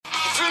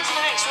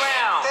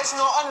there's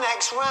not a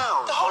next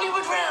round. The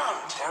Hollywood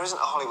round. There isn't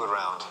a Hollywood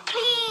round.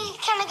 Please,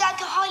 can I go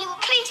to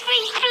Hollywood? Please,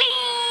 please,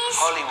 please.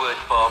 Hollywood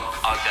bomb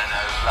are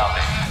gonna love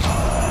it.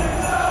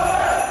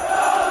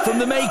 From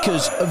the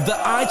makers of the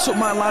I Took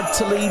My Lad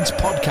to Leeds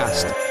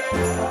podcast.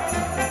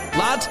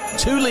 Lad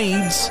to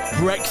Leeds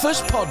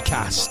Breakfast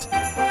Podcast.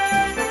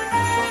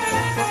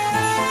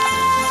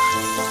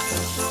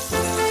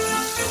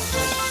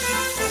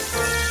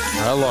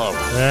 Hello.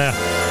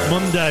 Yeah,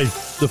 Monday,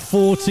 the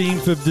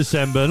 14th of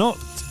December. Not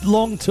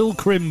long till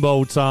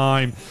Crimbo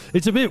time.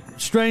 It's a bit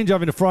strange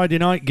having a Friday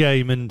night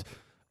game, and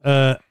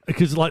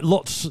because like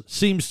lots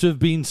seems to have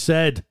been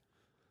said.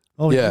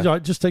 Oh yeah,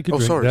 right, just take a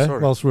drink sorry.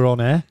 Whilst we're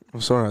on air.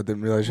 I'm sorry, I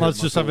didn't realise. Let's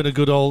just having a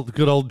good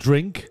old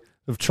drink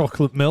of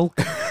chocolate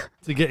milk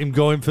to get him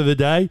going for the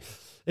day.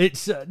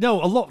 It's a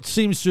lot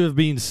seems to have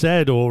been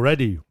said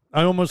already.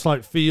 I almost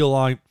feel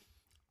like.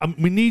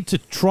 We need to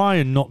try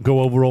and not go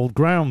over old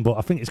ground, but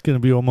I think it's going to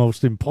be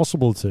almost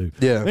impossible to.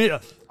 Yeah.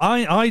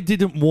 I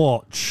didn't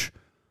watch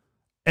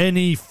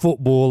any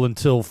football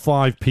until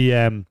 5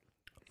 p.m.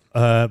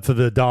 For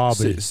the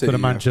derby, City, for the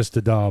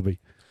Manchester derby.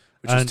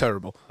 Which is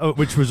terrible.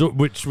 Which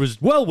was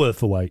well worth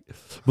the wait.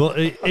 But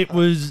it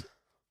was...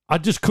 I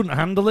just couldn't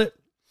handle it.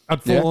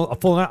 I'd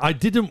fallen out. I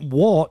didn't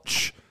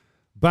watch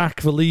back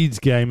the Leeds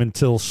game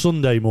until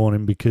Sunday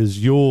morning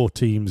because your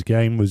team's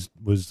game was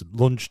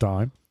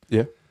lunchtime.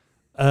 Yeah.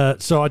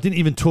 So I didn't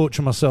even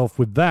torture myself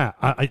with that.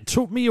 It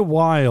took me a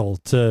while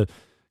to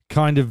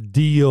kind of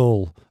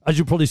deal, as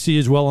you probably see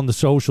as well on the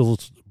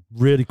socials,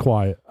 really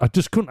quiet. I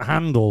just couldn't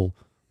handle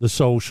the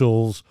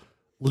socials.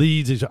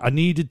 Leeds, I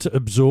needed to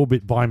absorb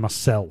it by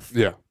myself.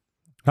 Yeah.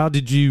 How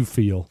did you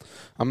feel?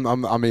 I'm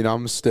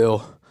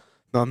still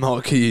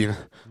not keen.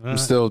 I'm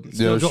still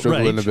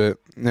struggling rage. a bit.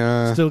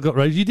 Yeah. Still got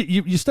rage.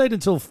 You stayed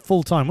until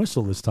full-time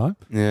whistle this time.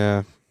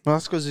 Yeah. Well,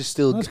 that's because he's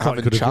still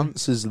having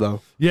chances,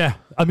 though. Yeah,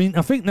 I mean,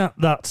 I think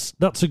that's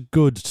a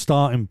good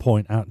starting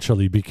point,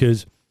 actually,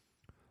 because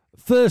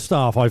first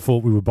half, I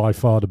thought we were by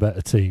far the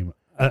better team.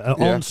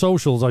 On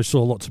socials, I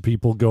saw lots of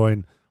people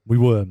going, we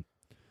weren't.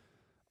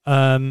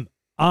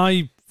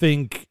 I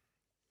think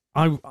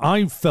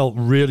I felt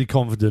really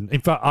confident.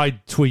 In fact, I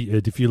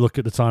tweeted, if you look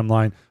at the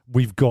timeline,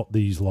 we've got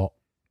these lot.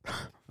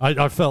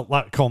 I felt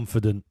that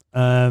confident.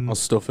 Our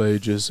stuff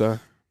ages,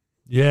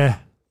 Yeah,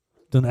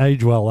 didn't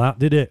age well, that,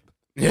 did it?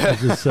 Yeah.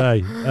 Just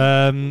say.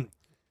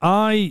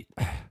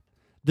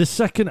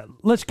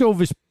 Let's go over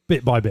this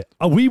bit by bit.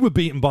 We were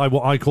beaten by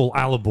what I call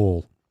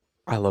Allardyce.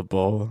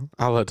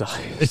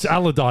 Allardyce. It's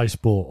Allardyce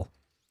ball.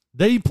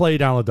 They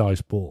played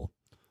Allardyce ball.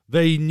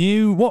 They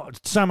knew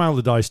what Sam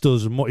Allardyce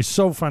does and what he's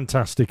so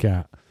fantastic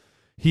at.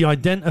 He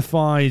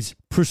identifies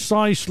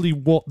precisely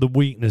what the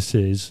weakness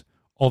is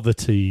of a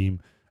team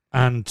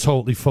and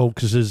totally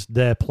focuses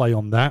their play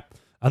on that.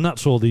 And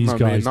that's all these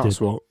guys did. That's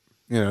what...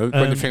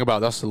 when you think about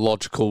it, that's the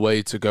logical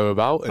way to go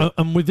about it.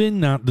 And within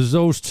that, there's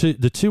those two.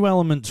 The two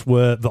elements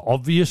were the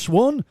obvious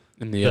one,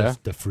 the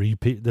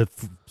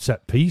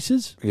set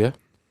pieces,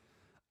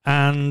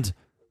 and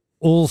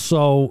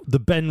also the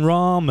Ben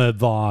Rama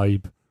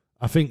vibe.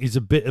 I think is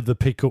a bit of a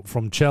pickup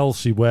from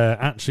Chelsea,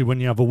 where actually when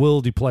you have a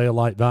worldie player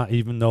like that,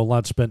 even though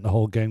lad spent the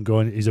whole game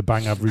going, he's a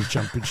bang average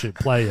championship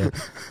player,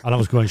 and I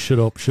was going, shut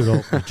up,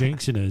 you're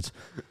jinxing us.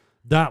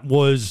 That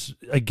was,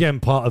 again,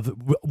 part of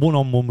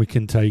one-on-one we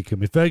can take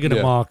them. If they're going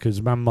to mark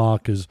us, man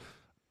markers,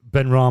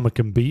 Ben Rama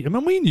can beat him.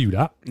 And we knew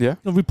that. Yeah.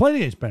 We played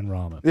against Ben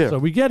Rama. Yeah. So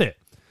we get it.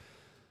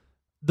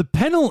 The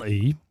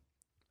penalty,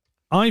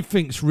 I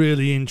think, is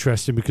really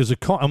interesting because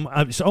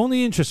it's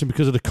only interesting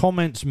because of the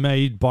comments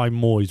made by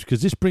Moyes,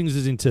 because this brings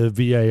us into a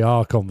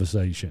VAR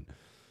conversation.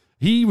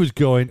 He was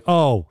going,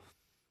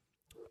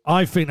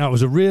 I think that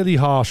was a really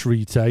harsh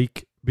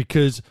retake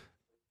because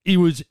he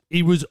was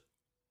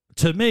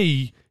to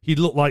me, he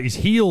looked like his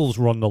heels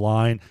were on the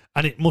line,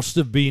 and it must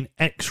have been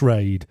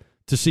X-rayed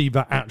to see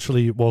that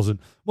actually it wasn't.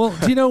 Well,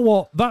 do you know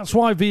what? That's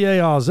why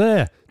VAR's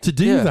there, to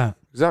do that.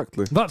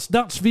 Exactly.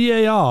 That's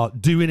VAR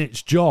doing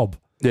its job.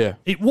 Yeah.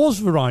 It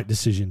was the right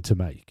decision to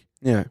make.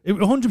 Yeah.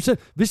 100%.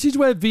 This is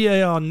where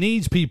VAR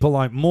needs people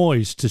like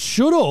Moyes to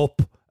shut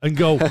up and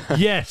go,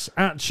 yes,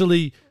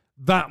 actually,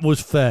 that was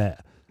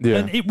fair. Yeah.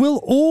 And it will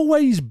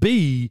always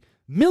be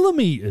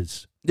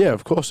millimetres. Yeah,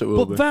 of course it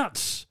will be. But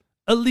that's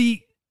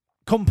elite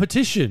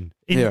competition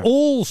in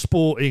all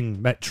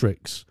sporting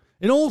metrics,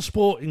 in all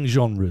sporting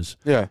genres.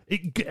 Yeah.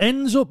 It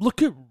ends up,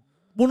 look at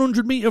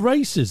 100-metre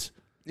races.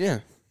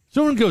 Yeah.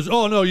 Someone goes,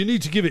 oh, no, you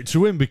need to give it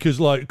to him because,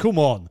 come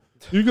on.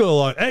 You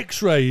got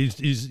X-ray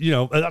is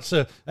that's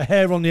a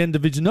hair on the end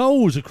of his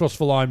nose across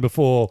the line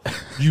before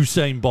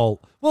Usain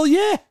Bolt. Well,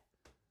 yeah,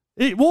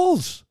 it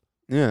was.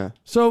 Yeah.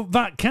 So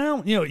that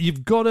count,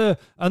 you've got to,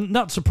 and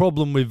that's a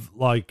problem with,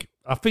 I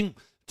think,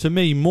 to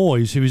me,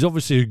 Moyes, who is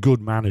obviously a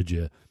good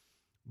manager,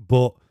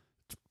 but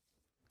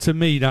to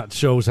me, that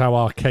shows how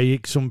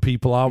archaic some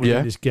people are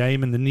within this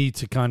game and the need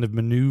to kind of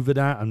maneuver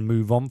that and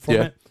move on from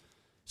it.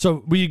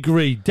 So we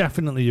agree,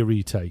 definitely a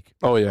retake.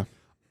 Oh, yeah.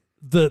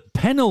 The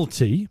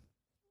penalty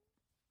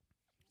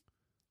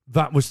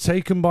that was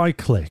taken by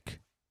Click,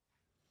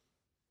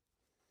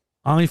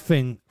 I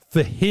think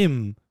for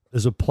him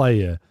as a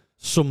player,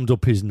 summed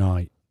up his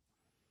night.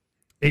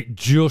 It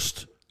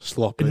just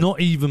sloppy, not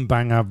even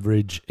bang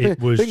average. It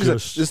was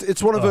just.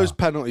 It's one of those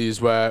penalties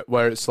where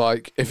it's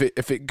like if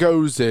it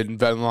goes in,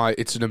 then like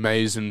it's an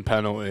amazing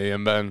penalty,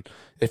 and then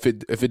if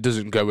it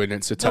doesn't go in,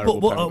 it's a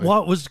terrible penalty.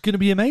 What was going to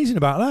be amazing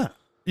about that?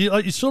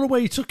 You saw the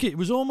way he took it. It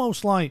was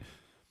almost like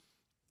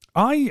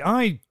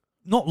I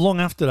not long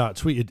after that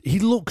tweeted, he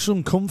looks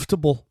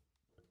uncomfortable.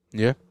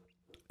 Yeah,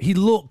 he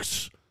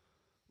looks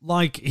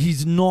like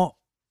he's not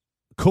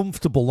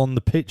comfortable on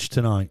the pitch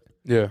tonight.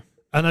 Yeah.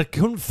 And I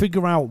couldn't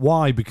figure out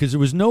why, because there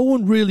was no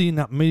one really in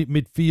that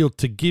midfield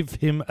to give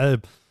him a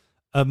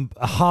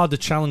harder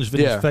challenge than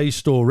he's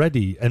faced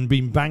already and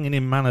been banging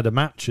in man of the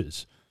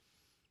matches.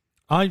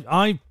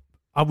 I'd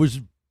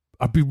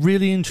be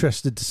really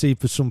interested to see if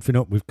there's something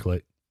up with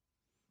Click.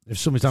 If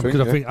something's happened,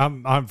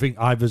 because I think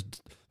either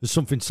there's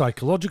something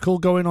psychological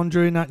going on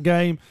during that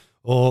game,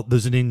 or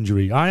there's an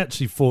injury. I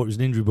actually thought it was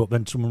an injury, but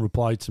then someone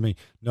replied to me,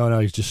 no,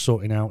 he's just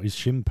sorting out his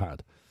shin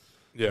pad.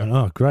 Yeah. And,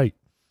 oh, great.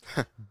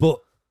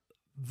 But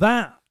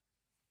that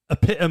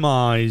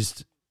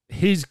epitomised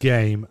his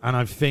game, and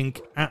I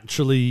think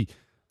actually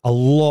a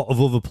lot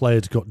of other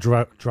players got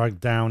dragged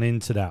down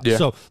into that. Yeah.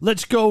 So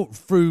let's go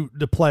through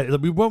the play.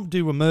 We won't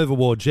do a Merv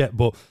Awards yet,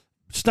 but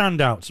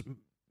standouts.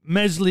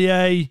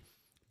 Meslier,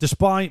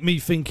 despite me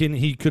thinking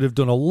he could have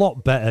done a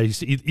lot better,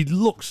 he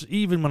looks,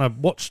 even when I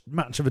watched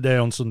Match of the Day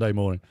on Sunday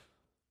morning,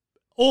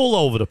 all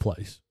over the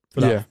place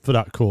for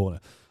that corner.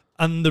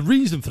 And the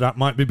reason for that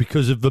might be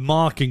because of the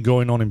marking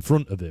going on in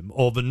front of him,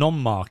 or the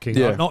non-marking.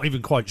 Yeah. I'm not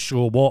even quite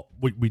sure what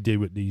we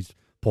do at these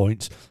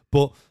points.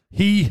 But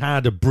he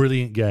had a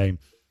brilliant game.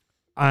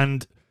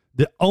 And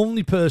the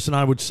only person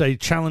I would say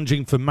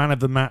challenging for man of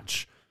the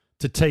match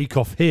to take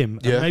off him,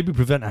 and maybe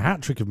prevent a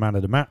hat-trick of man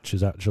of the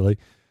matches, actually,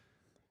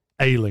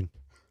 Ayling.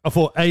 I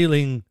thought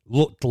Ayling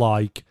looked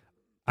like,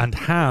 and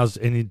has,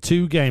 and in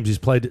 2 games he's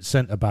played at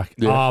centre-back,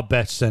 our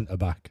best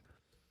centre-back.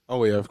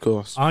 Oh, yeah, of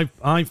course.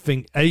 I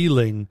think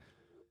Ayling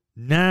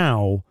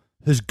now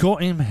has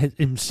got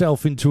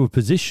himself into a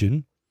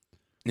position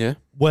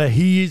where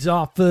he is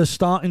our first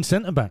starting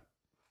centre-back.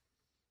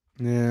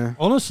 Yeah.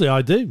 Honestly,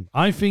 I do.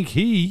 I think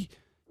he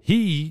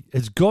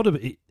has got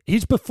to...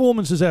 His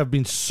performances have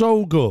been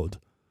so good.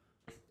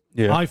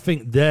 Yeah. I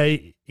think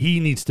he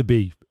needs to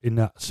be in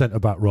that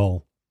centre-back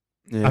role.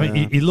 Yeah. I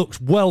mean, he looks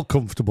well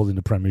comfortable in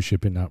the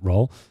Premiership in that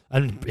role.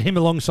 And him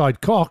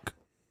alongside Koch...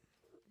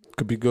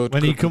 Could be good.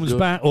 When he comes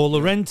back, or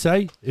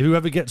Llorente,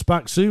 whoever gets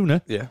back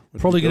sooner. Yeah.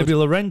 Probably going to be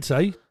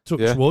Llorente,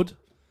 touch wood.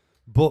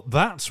 But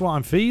that's what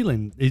I'm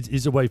feeling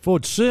is a way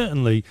forward.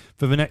 Certainly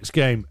for the next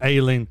game,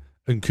 Ayling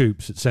and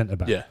Coops at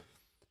centre-back. Yeah.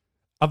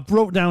 I've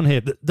brought down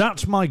here,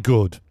 that's my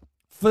good.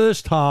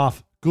 First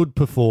half, good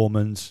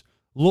performance,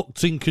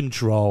 looked in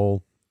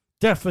control,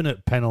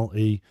 definite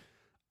penalty.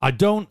 I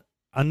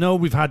know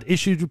we've had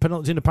issues with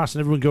penalties in the past,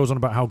 and everyone goes on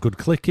about how good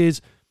Click is.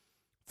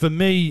 For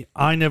me,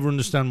 I never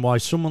understand why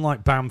someone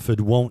like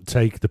Bamford won't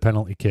take the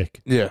penalty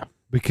kick. Yeah.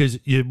 Because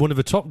you're one of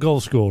the top goal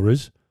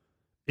scorers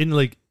in the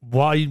league.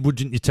 Why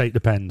wouldn't you take the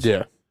pens?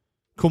 Yeah.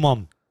 Come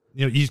on.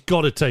 He's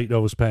got to take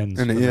those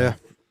pens. Yeah.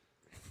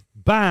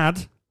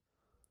 Bad.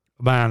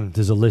 Man,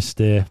 there's a list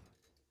here.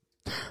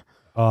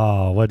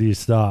 Oh, where do you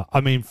start? I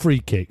mean, free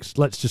kicks.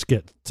 Let's just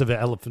get to the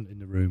elephant in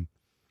the room.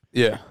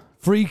 Yeah.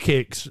 Free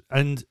kicks,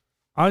 and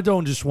I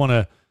don't just want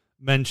to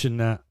mention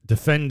that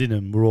defending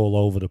them, we're all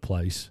over the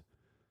place.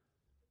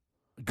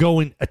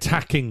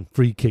 Attacking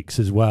free kicks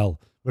as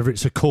well, whether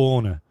it's a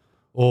corner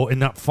or in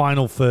that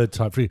final third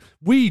type free.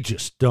 We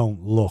just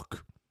don't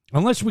look.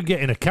 Unless we're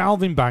getting a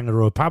Calvin banger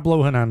or a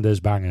Pablo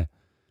Hernandez banger,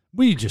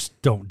 we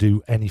just don't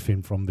do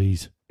anything from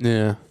these.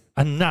 Yeah.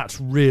 And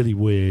that's really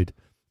weird,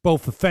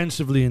 both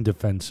offensively and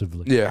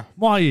defensively. Yeah.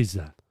 Why is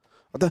that?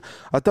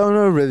 I don't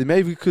know, really.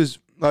 Maybe because...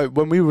 Like,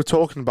 when we were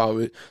talking about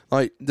it,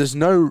 like, there's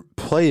no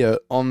player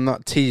on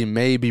that team,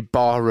 maybe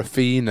bar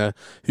Rafinha,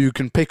 who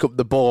can pick up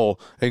the ball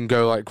and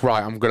go, like,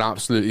 right, I'm going to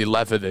absolutely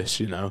leather this,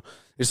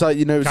 It's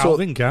like,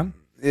 Calvin can.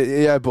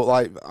 Yeah, but,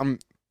 like,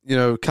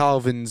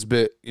 Calvin's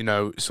bit,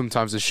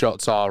 sometimes the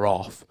shots are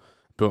off.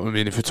 But, I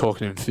mean, if you're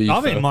talking in FIFA...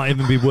 I think it might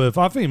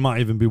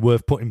even be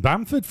worth putting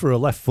Bamford for a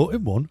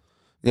left-footed one.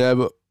 Yeah,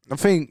 but I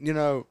think,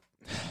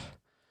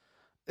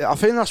 I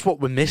think that's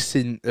what we're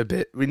missing a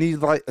bit. We need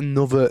like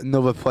another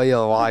player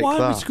like that. Why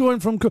are we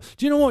scoring from... Do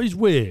you know what is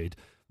weird?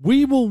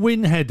 We will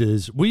win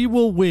headers. We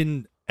will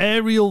win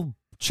aerial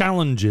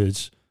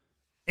challenges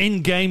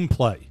in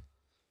gameplay.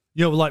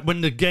 Like when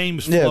the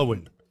game's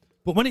flowing.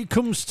 But when it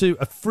comes to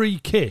a free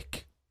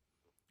kick,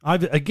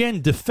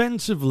 again,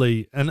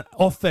 defensively and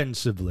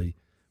offensively,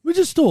 we're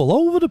just all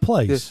over the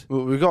place. Yeah,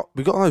 well,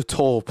 we got no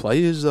tall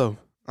players though.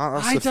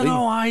 I don't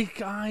know.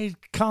 I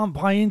can't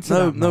buy into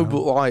that. No,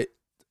 but like...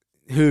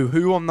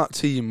 Who on that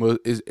team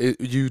is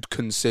you'd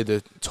consider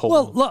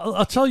tall? Well,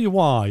 I'll tell you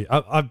why.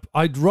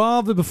 I'd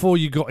rather, before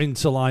you got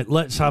into like,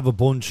 let's have a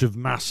bunch of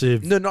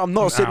massive... No, I'm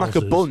not saying like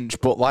a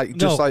bunch, but like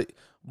just like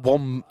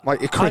one,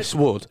 like a Chris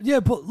Wood.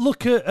 Yeah, but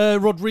look at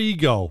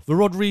Rodrigo, the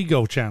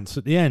Rodrigo chance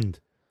at the end.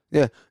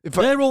 Yeah.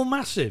 They're all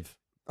massive.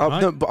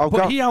 Right?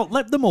 But he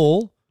outlet them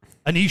all,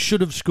 and he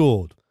should have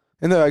scored.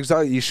 No,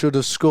 exactly. He should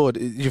have scored.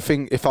 You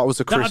think if that was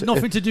a Chris... That had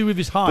nothing to do with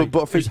his height.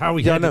 But I think, it's how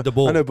he headed the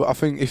ball. I know, but I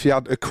think if you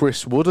had a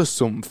Chris Wood or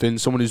something,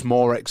 someone who's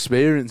more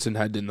experienced in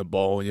heading the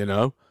ball, you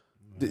know?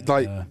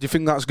 Do you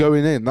think that's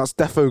going in? That's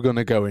defo going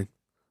to go in,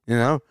 you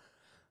know?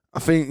 I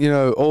think, you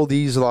know, all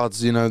these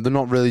lads, you know, they're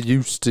not really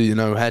used to, you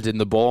know, heading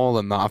the ball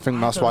and that. I think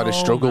that's why they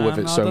struggle with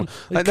it so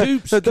much.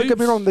 Don't get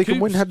me wrong, they can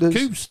win headers.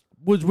 Coops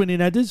was winning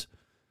headers.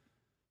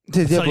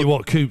 I'll tell you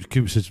what,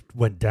 Coops has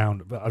went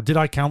down. Did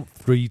I count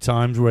 3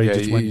 times where he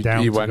just went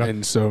down? He went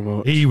in so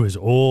much. He was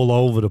all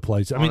over the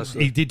place. Honestly. I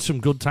mean, he did some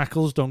good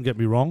tackles, don't get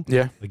me wrong.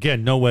 Yeah.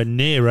 Again, nowhere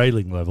near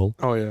Ayling level.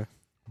 Oh, yeah.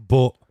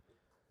 But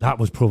that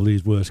was probably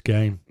his worst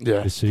game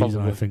this season,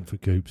 probably. I think, for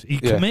Coops. He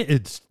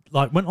committed,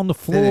 went on the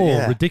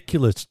floor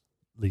ridiculously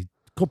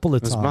a couple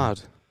of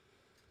times.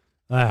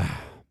 That's mad.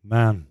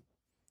 Man.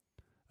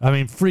 I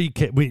mean, free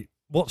kick.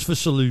 What's the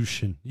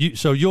solution?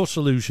 So your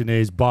solution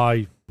is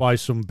buy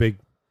some big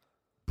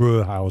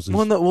brewer houses.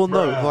 Well, no,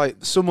 like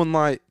someone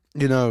like,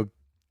 you know,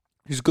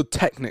 who's good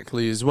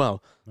technically as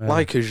well,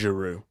 like a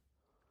Giroud.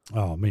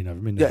 Oh, I mean,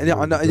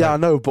 I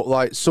know, but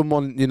like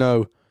someone, you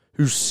know,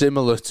 who's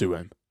similar to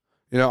him.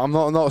 You know, I'm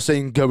not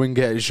saying go and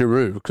get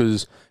Giroud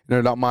because, you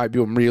know, that might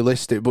be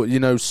unrealistic, but, you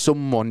know,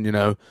 someone, you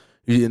know,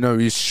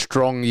 he's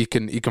strong, he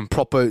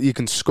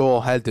can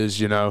score headers,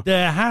 you know.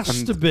 There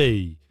has to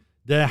be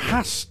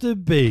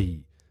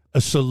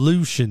a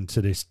solution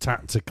to this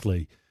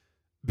tactically,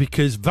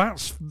 because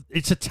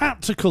it's a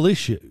tactical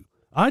issue.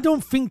 I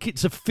don't think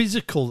it's a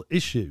physical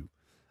issue.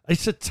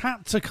 It's a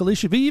tactical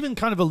issue. He even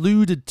kind of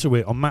alluded to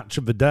it on Match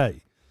of the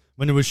Day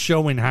when it was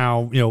showing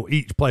how, you know,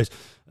 each place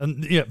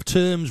and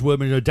terms were,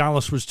 you know,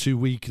 Dallas was too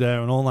weak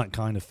there and all that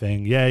kind of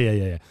thing.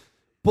 Yeah.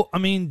 But I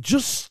mean,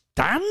 just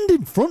stand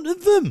in front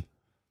of them.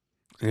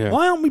 Yeah.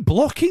 Why aren't we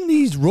blocking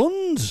these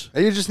runs?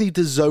 You just need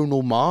to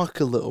zonal mark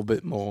a little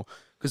bit more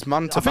because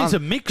man to man. I think it's a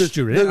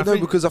mixture.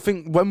 Because I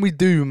think when we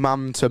do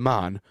man to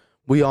man,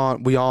 we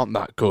aren't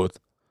that good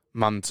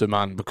man to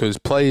man because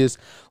players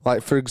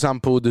like, for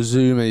example, the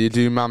Zuma, you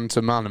do man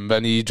to man and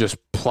then he just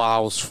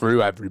plows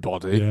through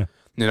everybody. Yeah.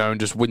 You know, and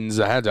just wins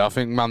the header. I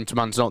think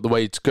man-to-man's not the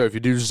way to go. If you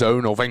do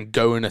zonal, then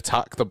go and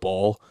attack the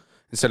ball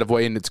instead of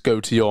waiting it to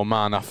go to your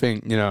man. I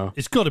think, you know...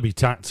 It's got to be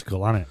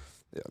tactical, hasn't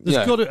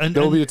it?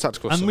 There'll be a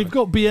tactical And we've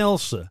got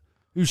Bielsa,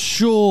 who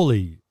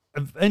surely,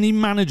 any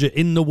manager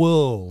in the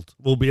world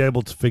will be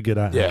able to figure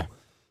that out.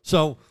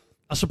 So,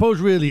 I suppose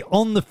really,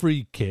 on the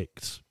free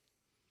kicks,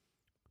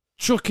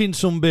 chuck in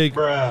some big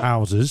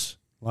houses...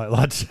 like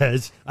Lad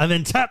says, and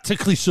then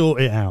tactically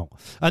sort it out.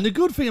 And the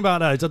good thing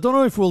about that is I don't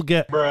know if we'll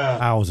get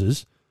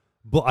houses,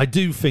 but I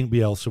do think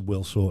Bielsa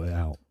will sort it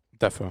out.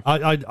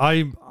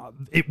 Definitely.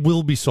 It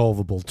will be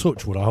solvable.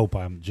 Touch wood. I hope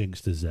I haven't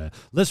jinxed us there.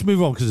 Let's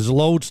move on because there's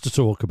loads to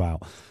talk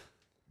about.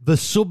 The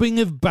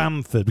subbing of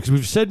Bamford, because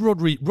we've said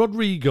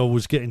Rodrigo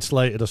was getting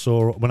slated. I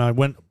saw when I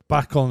went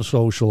back on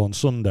social on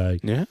Sunday.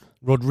 Yeah.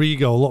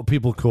 Rodrigo, a lot of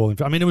people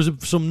calling. I mean, there was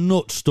some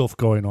nut stuff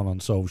going on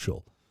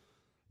social,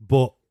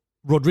 but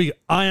Rodrigo,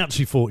 I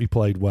actually thought he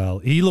played well.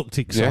 He looked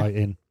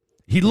exciting.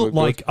 Yeah. He looked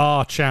like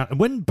our chance. And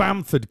when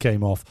Bamford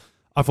came off,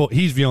 I thought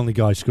he's the only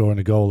guy scoring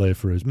a goal here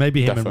for us.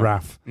 Maybe him and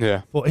Raf.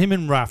 Yeah. But him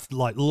and Raf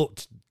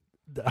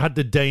had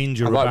the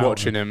danger. I like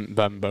watching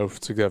them both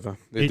together.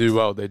 They do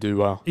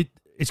well.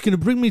 It's going to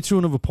bring me to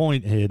another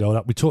point here, though,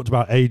 that we talked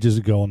about ages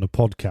ago on the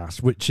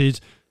podcast, which is,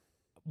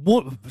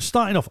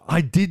 starting off,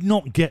 I did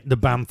not get the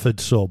Bamford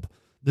sub.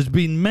 There's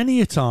been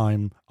many a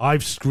time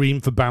I've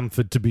screamed for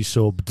Bamford to be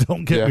subbed.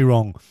 Don't get me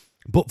wrong.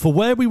 But for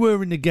where we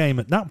were in the game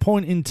at that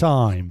point in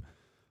time...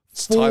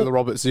 Tyler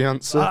Roberts the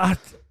answer.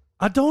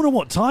 I don't know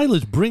what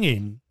Tyler's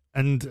bringing.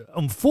 And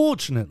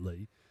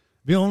unfortunately,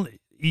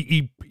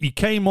 he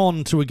came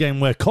on to a game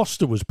where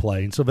Costa was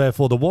playing, so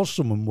therefore there was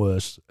someone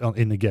worse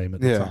in the game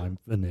at the time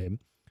than him.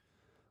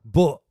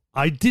 But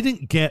I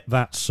didn't get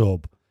that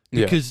sub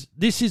because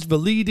this is the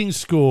leading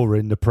scorer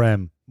in the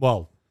Prem.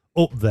 Well,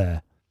 up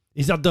there.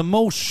 He's had the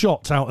most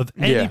shots out of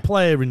any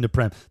player in the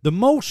Prem. The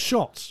most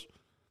shots.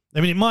 I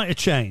mean, it might have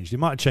changed.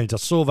 I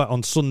saw that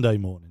on Sunday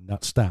morning,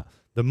 that stat.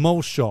 The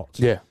most shots.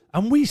 Yeah.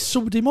 And we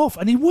subbed him off,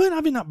 and he weren't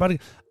having that bad.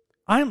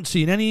 I haven't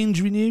seen any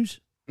injury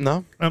news.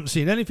 No. I haven't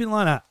seen anything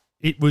like that.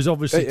 It was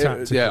obviously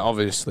tactical. Yeah,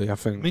 obviously, I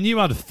think. I mean, you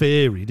had a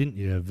theory, didn't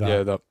you? Of that?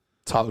 Yeah, that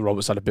Tyler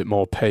Roberts had a bit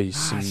more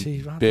pace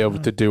and be able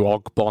to do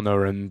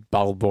Ogbonna and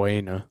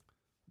Balbuena.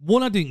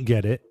 One, I didn't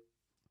get it.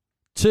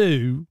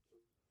 Two...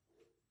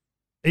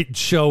 it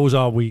shows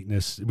our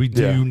weakness. We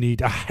do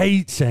need... I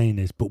hate saying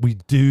this, but we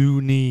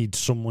do need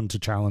someone to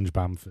challenge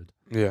Bamford.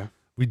 Yeah.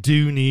 We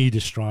do need a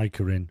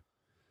striker in.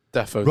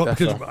 Because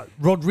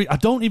I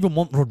don't even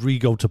want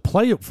Rodrigo to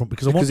play up front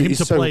because I want him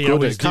to play how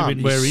he's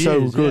doing where he is. He's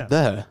so good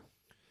there.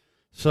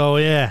 So,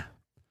 yeah.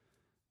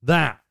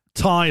 That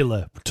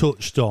Tyler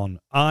touched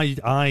on.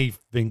 I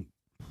think...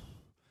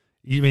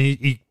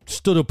 he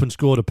stood up and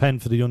scored a pen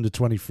for the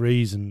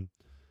under-23s and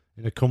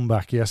in a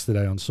comeback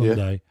yesterday on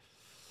Sunday.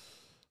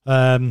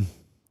 Yeah.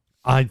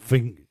 I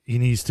think he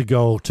needs to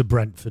go to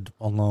Brentford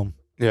on loan.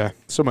 Yeah,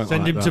 something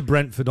Send like him that. to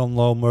Brentford on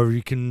loan where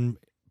he can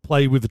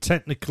play with a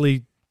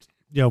technically,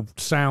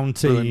 sound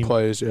team. Brilliant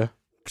players, yeah.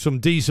 Some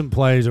decent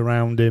players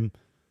around him.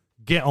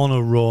 Get on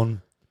a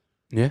run.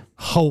 Yeah.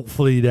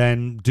 Hopefully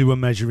then do a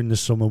measure in the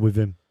summer with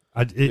him.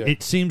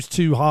 It seems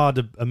too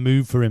hard a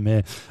move for him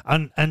here.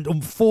 And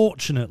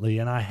unfortunately,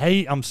 and I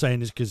hate I'm saying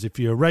this because if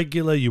you're a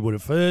regular, you would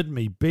have heard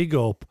me big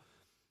up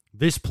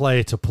this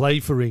player to play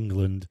for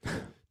England,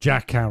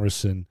 Jack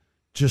Harrison,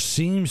 just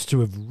seems to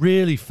have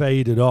really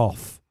faded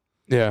off.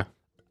 Yeah.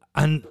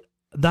 And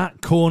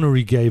that corner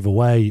he gave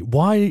away,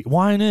 why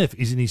on earth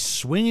isn't he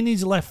swinging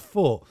his left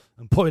foot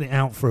and putting it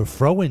out for a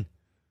throw-in?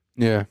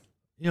 Yeah.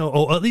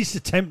 Or at least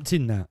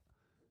attempting that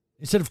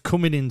instead of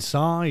coming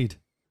inside.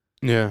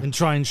 Yeah. And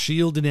trying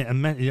shielding it,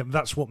 and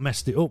that's what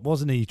messed it up,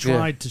 wasn't he?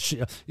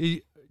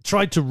 He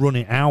tried to run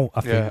it out.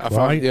 I think,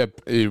 right? Yeah,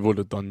 he would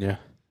have done. Yeah.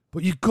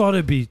 But you got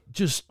to be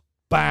just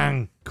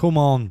bang. Come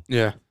on.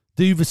 Yeah.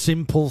 Do the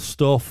simple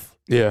stuff.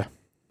 Yeah.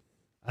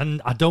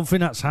 And I don't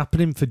think that's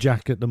happening for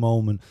Jack at the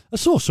moment. I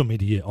saw some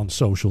idiot on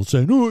social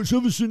saying, "Oh, it's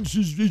ever since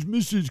his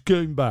missus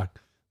came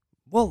back."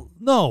 Well,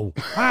 no.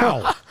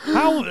 How?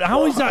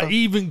 How is that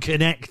even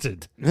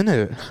connected? Isn't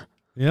it?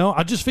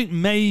 I just think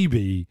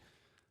maybe.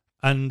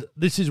 And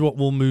this is what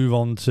we'll move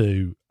on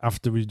to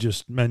after we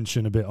just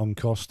mention a bit on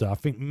Costa. I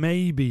think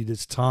maybe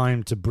there's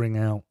time to bring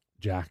out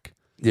Jack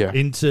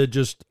into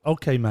just,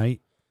 okay,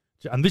 mate.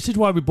 And this is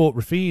why we bought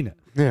Rafinha.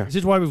 Yeah. This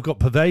is why we've got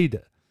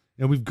Poveda.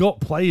 We've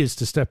got players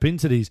to step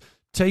into these.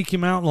 Take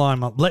him out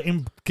line up. Let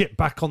him get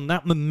back on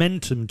that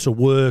momentum to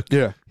work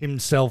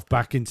himself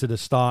back into the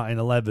starting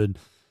 11.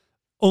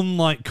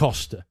 Unlike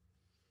Costa,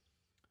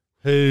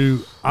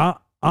 who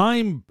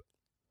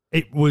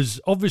it was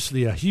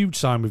obviously a huge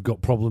sign we've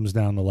got problems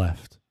down the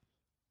left,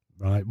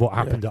 right? What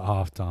happened at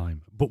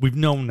half-time. But we've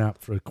known that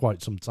for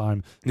quite some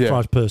time as far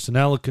as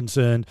personnel are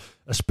concerned,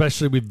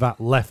 especially with that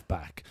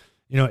left-back.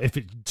 If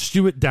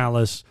Stuart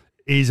Dallas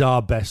is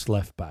our best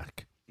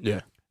left-back.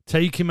 Yeah.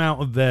 Take him out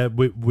of there.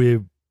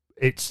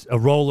 It's a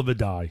roll of a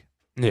die.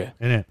 Yeah.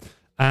 Innit?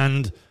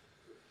 And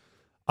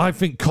I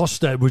think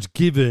Costa was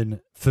given,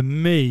 for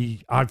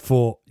me, I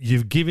thought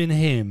you've given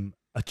him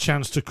a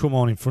chance to come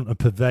on in front of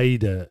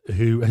Poveda,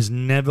 who has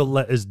never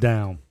let us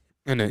down.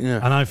 Innit? Yeah.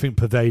 And I think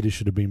Poveda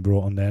should have been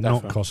brought on there,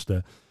 not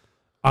Costa.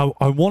 I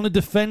want to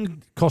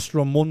defend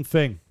Costa on one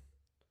thing.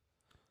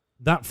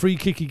 That free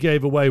kick he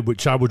gave away,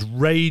 which I was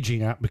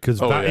raging at because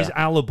that is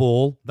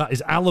Alaball. That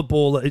is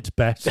Alaball at its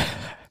best.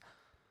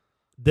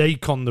 They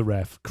conned the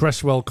ref.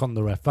 Cresswell conned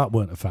the ref. That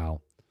weren't a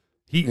foul.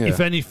 If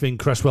anything,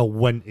 Cresswell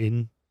went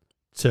in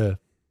to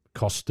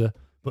Costa,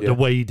 but the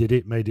way he did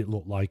it made it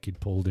look like he'd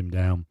pulled him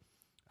down.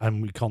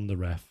 And we conned the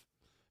ref,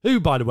 who,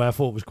 by the way, I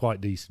thought was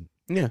quite decent.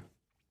 Yeah.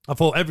 I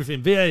thought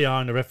everything, VAR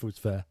and the ref was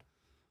fair.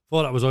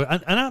 Thought that was all,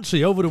 and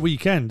actually, over the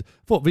weekend,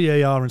 I thought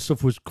VAR and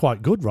stuff was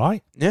quite good,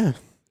 right? Yeah,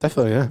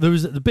 definitely, yeah. There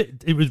was a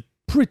bit, it was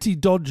pretty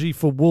dodgy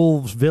for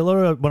Wolves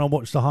Villa when I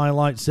watched the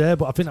highlights there,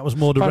 but I think that was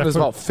more the referee. There's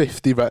about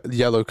 50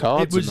 yellow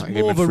cards. It was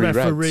more of a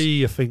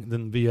referee, I think,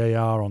 than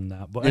VAR on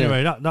that. But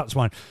anyway, that's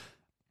fine.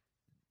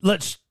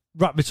 Let's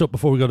wrap this up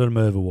before we go to the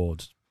Merv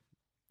Awards.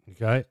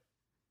 Okay?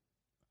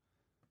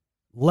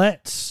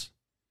 Let's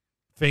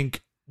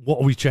think,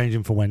 what are we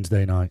changing for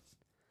Wednesday night?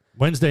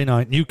 Wednesday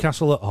night,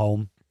 Newcastle at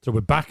home. So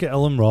we're back at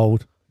Ellen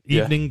Road.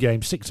 Evening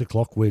game, 6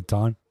 o'clock, weird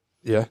time.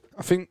 Yeah.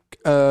 I think,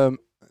 so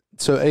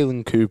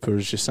Alan Cooper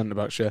is your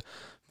centre-back share.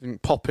 I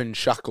think Poppin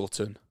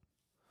Shackleton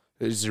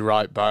is your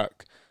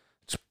right-back.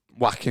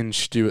 Whacking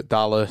Stuart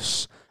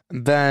Dallas.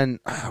 And then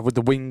with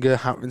the winger,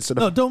 instead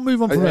of... No, don't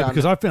move on from there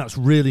because I think that's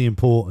really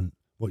important,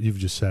 what you've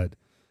just said.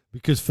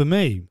 Because for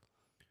me,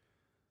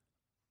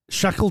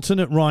 Shackleton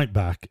at right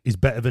back is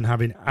better than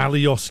having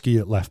Alioski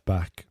at left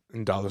back.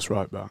 And Dallas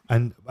right back.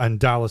 And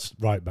Dallas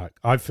right back.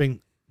 I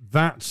think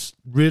that's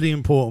really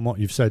important what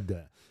you've said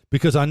there.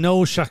 Because I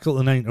know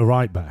Shackleton ain't a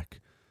right back,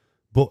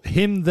 but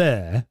him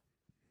there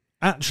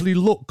actually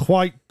looked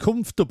quite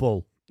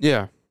comfortable.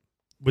 Yeah.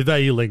 With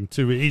Ayling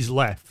to his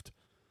left.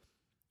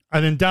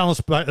 And then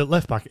Dallas back at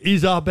left back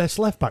is our best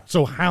left back.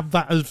 So have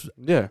that as...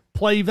 Yeah.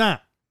 Play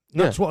that.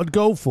 That's what I'd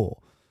go for.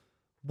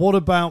 What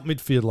about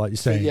midfield, like you're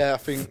saying? Yeah, I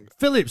think...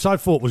 Phillips, I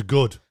thought, was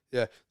good.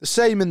 Yeah. The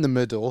same in the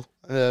middle.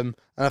 And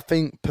I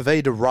think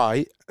Poveda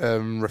right,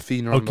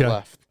 Rafinha on the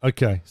left.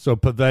 Okay. So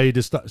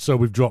Poveda... So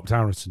we've dropped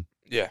Harrison.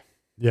 Yeah.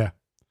 Yeah.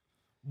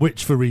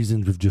 Which, for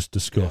reasons we've just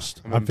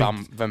discussed. Yeah.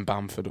 And then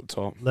Bamford up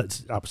top.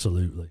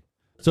 Absolutely.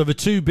 So the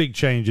two big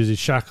changes is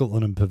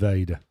Shackleton and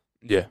Poveda.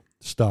 Yeah.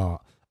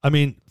 Start. I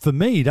mean, for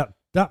me,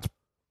 that's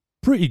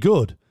pretty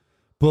good.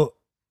 But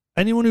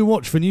anyone who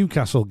watched the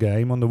Newcastle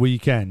game on the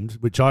weekend,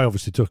 which I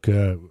obviously took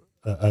an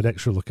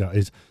extra look at,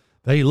 is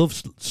they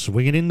love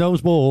swinging in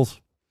those balls.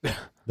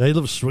 They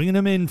love swinging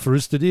them in for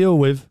us to deal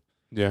with.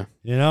 Yeah.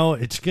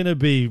 It's going to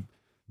be...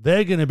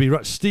 They're going to be...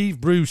 Right.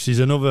 Steve Bruce is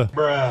another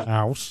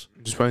house.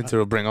 Just waiting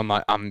to bring on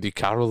like Andy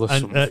Carroll or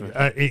something.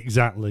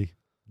 Exactly.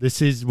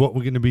 This is what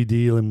we're going to be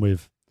dealing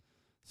with.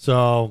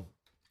 So,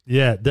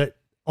 yeah,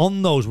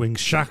 on those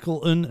wings,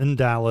 Shackleton and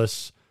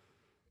Dallas,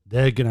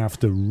 they're going to have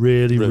to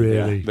really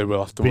they will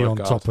have to be work on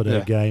hard. top of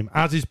their game,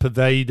 as is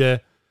Pervader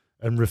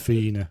and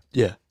Rafina.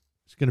 Yeah.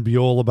 It's going to be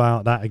all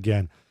about that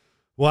again.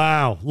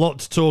 Wow, lot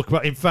to talk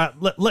about. In fact,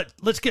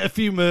 let's get a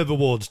few Merv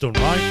Awards done,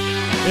 right?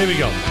 Here we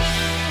go.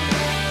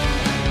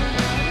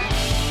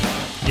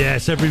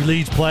 Yes, every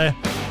Leeds player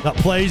that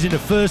plays in the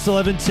first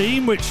 11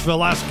 team, which for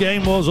last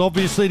game was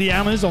obviously the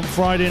Hammers on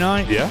Friday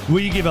night. Yeah.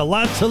 We give a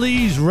Lad to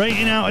Leeds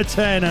rating out of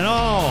 10,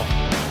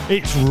 and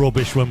it's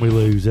rubbish when we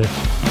lose it.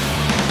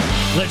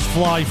 Let's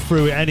fly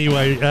through it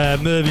anyway.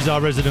 Merv is our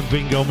resident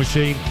bingo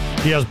machine.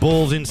 He has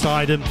balls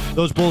inside him.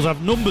 Those balls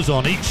have numbers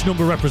on. Each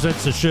number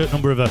represents a shirt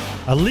number of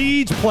a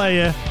Leeds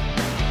player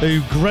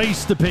who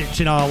graced the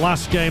pitch in our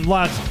last game.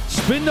 Lads,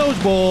 spin those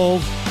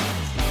balls.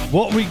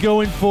 What are we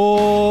going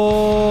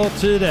for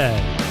today?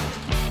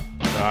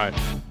 Right.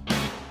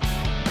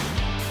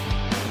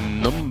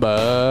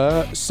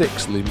 Number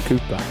 6, Liam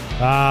Cooper.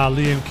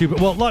 Liam Cooper.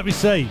 Well, like we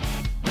say,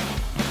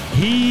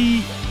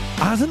 he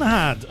hasn't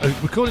had,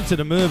 according to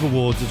the Merv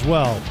Awards as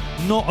well,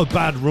 not a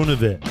bad run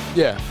of it.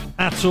 Yeah.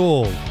 At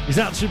all. He's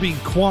actually been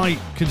quite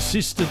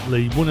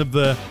consistently one of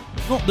the,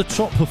 not the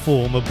top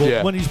performer,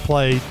 but when he's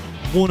played,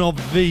 one of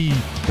the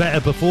better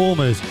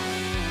performers.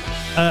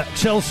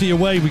 Chelsea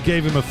away, we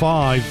gave him a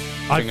 5.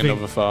 I think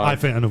another 5. I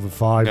think another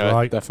 5, yeah,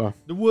 right? Definitely.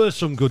 There were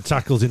some good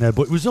tackles in there,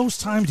 but it was those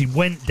times he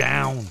went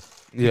down.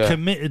 Yeah. He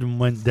committed and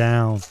went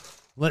down.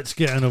 Let's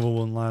get another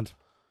one, lad.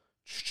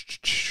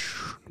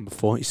 Number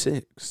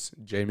 46,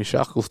 Jamie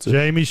Shackleton.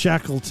 Jamie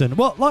Shackleton.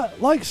 Well,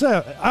 like I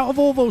say, out of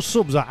all those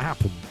subs that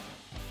happened,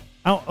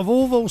 out of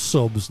all those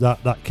subs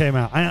that came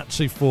out, I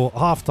actually thought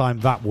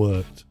half-time that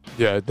worked.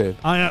 Yeah, it did.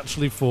 I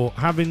actually thought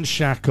having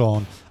Shaq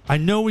on, I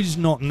know he's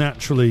not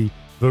naturally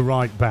the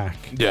right back.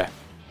 Yeah.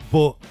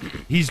 But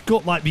he's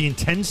got, like, the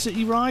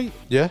intensity right.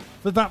 Yeah.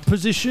 For that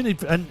position.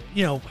 And,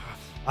 you know,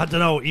 I don't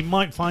know, he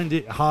might find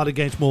it hard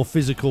against more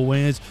physical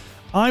wingers.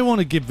 I want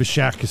to give the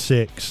Shaq a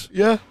 6.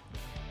 Yeah.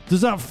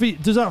 Does that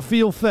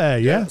feel fair,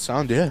 yeah?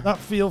 Yeah. That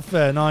feel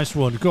fair. Nice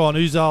one. Go on,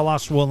 who's our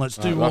last one? Let's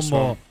do one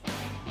more.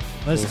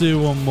 Let's do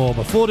one more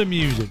before the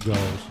music goes.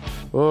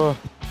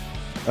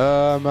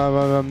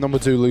 Number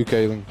 2, Luke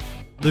Ayling.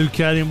 Luke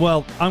Ayling.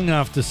 Well, I'm gonna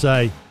have to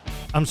say,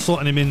 I'm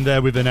slotting him in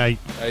there with an 8.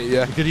 8,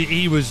 yeah. Because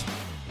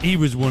he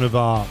was one of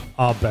our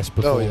best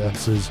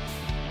performances.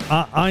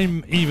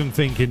 I'm even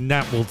thinking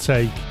that will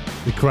take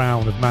the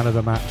crown of man of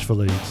the match for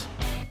Leeds.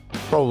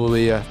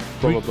 Probably, yeah.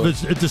 Probably.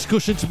 There's a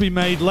discussion to be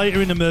made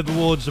later in the Merv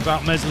Awards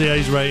about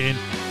Meslier's rating.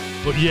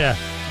 But yeah,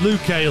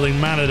 Luke Ayling,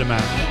 man of the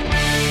match.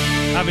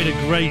 Having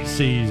a great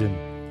season.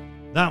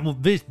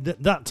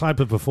 That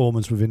type of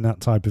performance within that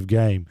type of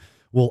game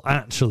will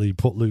actually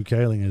put Luke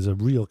Ayling as a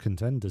real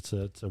contender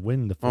to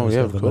win the first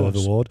ever Merv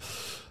Award.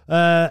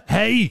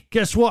 Hey,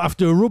 guess what?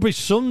 After a rubbish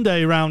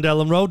Sunday around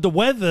Ellen Road, the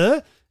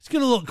weather is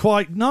going to look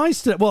quite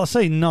nice. Well, I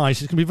say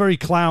nice. It's going to be very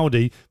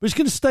cloudy, but it's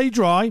going to stay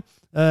dry.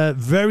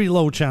 Very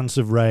low chance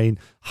of rain.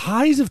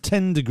 Highs of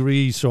 10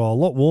 degrees, so a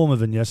lot warmer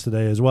than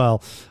yesterday as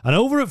well. And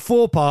over at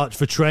Four Parch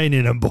for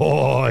training, and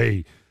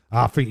boy,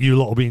 I think you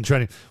lot will be in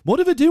training. What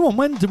do they do on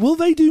Wednesday? Will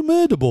they do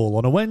Murder Ball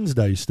on a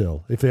Wednesday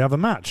still, if they have a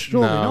match?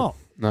 Surely not.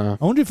 No.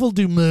 I wonder if they'll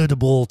do Murder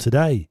Ball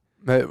today.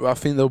 I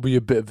think there'll be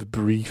a bit of a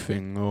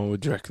briefing, or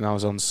do you reckon that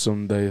was on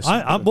Sunday or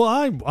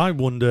something? I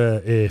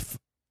wonder if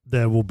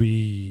there will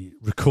be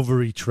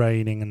recovery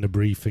training and the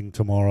briefing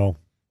tomorrow.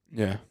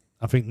 Yeah.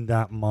 I think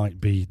that might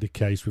be the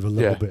case with a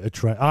little bit of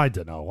training. I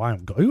don't know.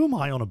 Who am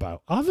I on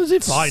about? As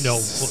if I know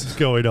what's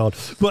going on.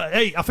 But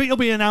hey, I think it'll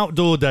be an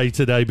outdoor day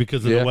today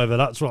because of the weather.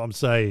 That's what I'm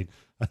saying.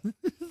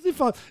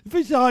 if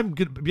I'm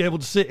going to be able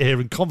to sit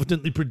here and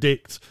confidently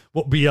predict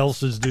what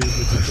Bielsa's doing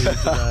with the team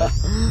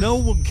today, no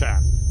one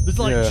can.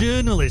 There's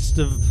journalists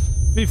of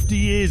 50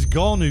 years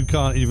gone who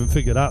can't even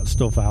figure that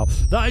stuff out.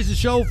 That is the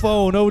show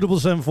phone,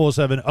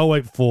 07747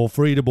 084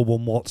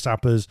 311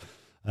 WhatsAppers.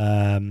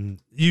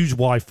 Use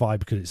Wi-Fi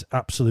because it's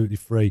absolutely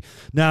free.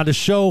 Now, the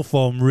show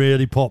phone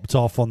really popped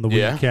off on the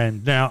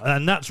weekend. Now,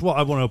 and that's what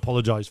I want to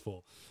apologise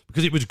for.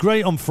 Because it was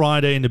great on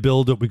Friday in the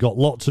build-up. We got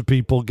lots of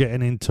people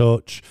getting in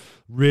touch,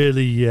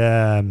 really,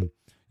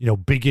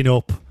 bigging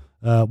up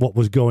what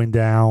was going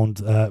down.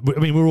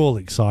 We're all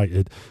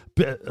excited.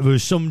 But there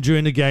was some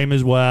during the game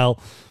as well.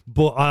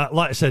 But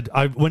like I said,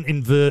 I went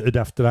inverted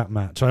after that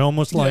match. I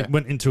almost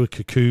went into a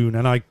cocoon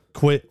and I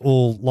quit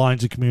all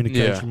lines of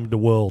communication with the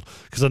world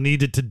because I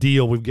needed to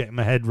deal with getting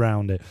my head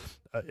around it.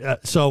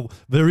 So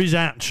there is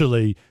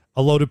actually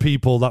a lot of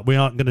people that we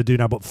aren't going to do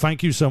now, but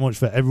thank you so much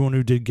for everyone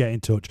who did get in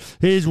touch.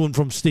 Here's one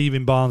from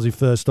Stephen Barnsley,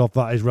 first off,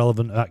 that is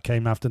relevant, that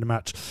came after the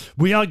match.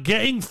 We are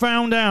getting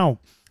found out.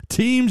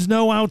 Teams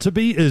know how to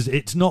beat us.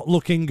 It's not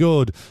looking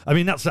good. I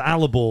mean, that's the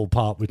Alaball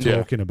part we're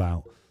talking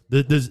about.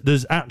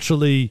 There's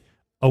actually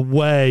a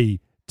way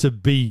to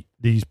beat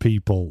these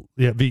people,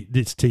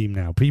 this team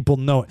now. People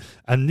know it.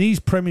 And these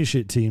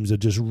Premiership teams are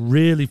just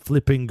really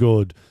flipping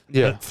good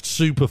at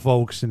super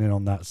focusing in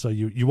on that. So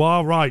you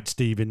are right,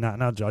 Steve, in that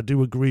nudge. I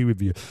do agree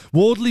with you.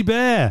 Wardley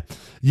Bear,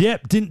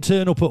 didn't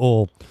turn up at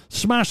all.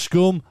 Smash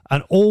scum,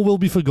 and all will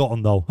be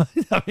forgotten, though.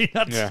 I mean,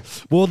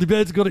 Wardley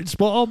Bear's got it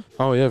spot on.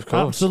 Oh, yeah, of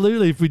course.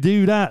 Absolutely. If we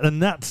do that,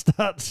 and that's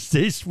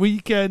this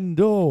weekend.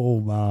 Oh,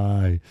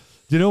 my.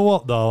 Do you know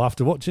what, though?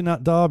 After watching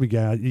that derby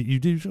game, you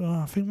do,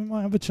 I think we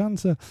might have a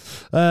chance there.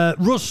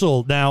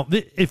 Russell, now,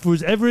 if there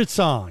was ever a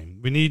time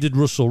we needed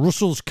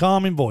Russell's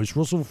calming voice,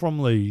 Russell from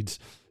Leeds.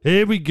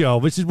 Here we go.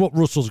 This is what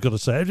Russell's got to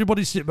say.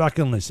 Everybody sit back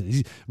and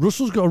listen.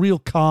 Russell's got a real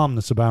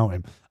calmness about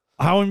him.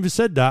 Having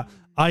said that,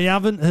 I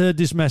haven't heard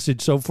this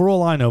message, so for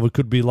all I know, it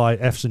could be like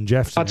F's and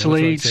Jeff's. To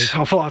Leeds.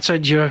 I thought I'd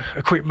send you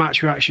a quick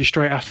match reaction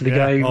straight after the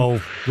game.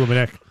 Oh, good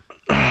neck.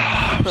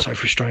 I'm so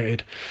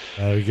frustrated.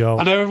 There we go.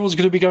 I know everyone's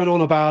going to be going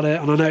on about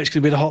it, and I know it's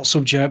going to be the hot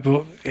subject,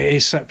 but it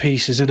is set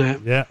pieces, isn't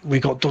it? Yeah. We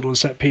got done on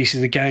set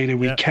pieces again, and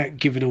we kept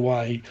giving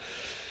away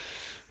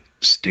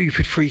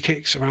stupid free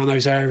kicks around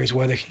those areas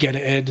where they could get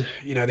it in.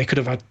 You know, they could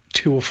have had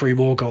 2 or 3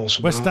 more goals.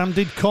 West Ham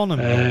did con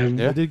them.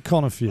 They did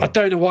con a few. I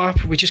don't know what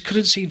happened. We just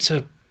couldn't seem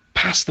to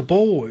pass the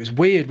ball. It was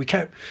weird. We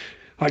kept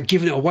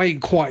giving it away in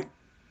quite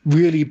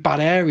really bad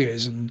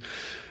areas, and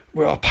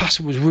our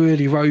passing was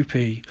really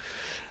ropey.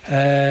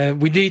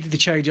 We needed the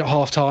change at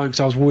half time because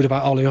I was worried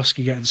about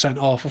Olioski getting sent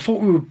off. I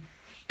thought we were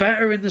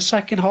better in the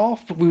second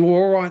half, but we were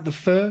all right in the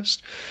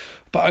first.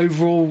 But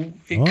overall,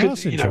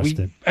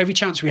 every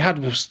chance we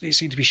had it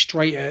seemed to be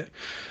straight at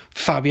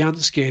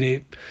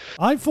Fabianski.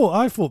 I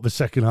thought the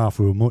second half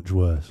we were much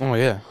worse. Oh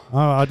yeah,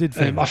 I did.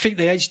 I think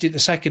they edged it the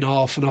second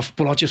half,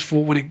 but I just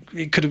thought when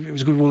it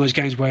was one of those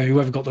games where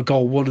whoever got the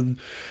goal won. And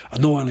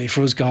annoyingly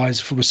for us guys,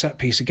 from a set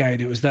piece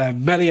again, it was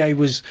them. Meslier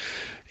was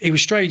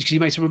strange because he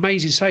made some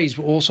amazing saves,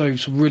 but also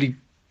some really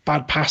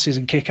bad passes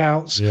and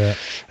kick-outs. Yeah.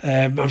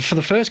 And for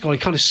the first goal, he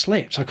kind of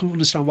slipped. I couldn't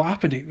understand what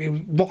happened. I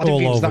didn't think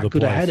it was that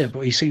good a header,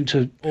 but he seemed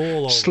to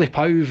slip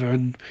over,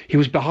 and he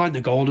was behind the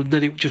goal, and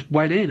then it just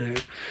went in.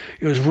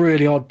 It was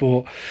really odd,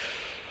 but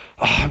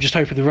I'm just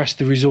hoping the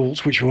rest of the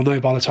results, which we'll know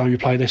by the time you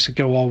play this, will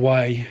go our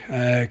way,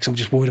 because I'm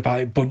just worried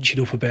about it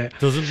bunching up a bit.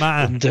 Doesn't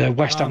matter. And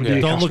West Ham and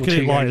Newcastle, don't look at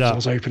it like that. I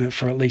was hoping it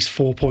for at least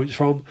 4 points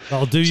from.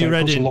 That'll do you, Reading.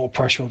 It puts a lot of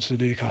pressure onto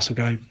the Newcastle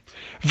game.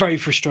 Very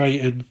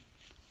frustrating.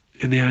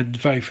 In the end,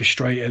 very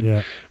frustrating.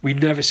 Yeah. We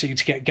never seem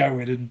to get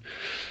going,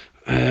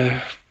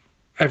 and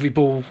every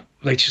ball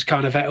they just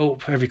kind of ate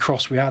up. Every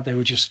cross we had, they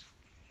were just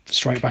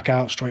straight back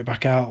out.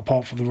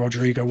 Apart from the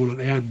Rodrigo one at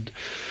the end,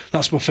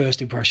 that's my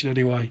first impression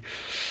anyway.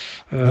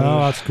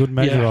 That's good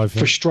measure. I think.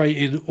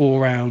 Frustrating all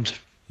round.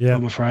 Yeah,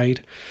 I'm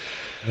afraid.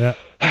 Yeah.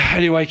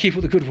 Anyway, keep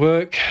up the good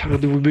work, and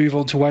then we move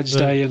on to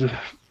Wednesday, and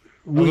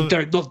we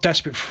not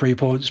desperate for 3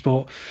 points,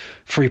 but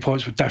 3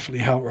 points would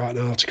definitely help right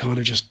now to kind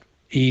of just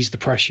ease the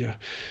pressure,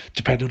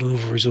 depending on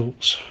other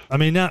results. I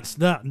mean,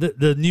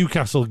 the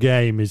Newcastle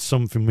game is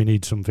something we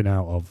need something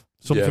out of.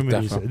 Something we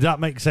need.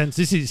 That makes sense.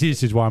 This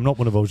is why I'm not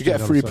one of those. You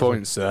get 3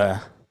 points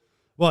there.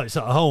 Well, it's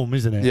at home,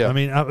 isn't it? Yeah. I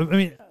mean,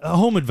 a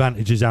home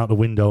advantage is out the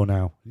window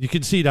now. You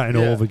can see that in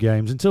all the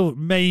games until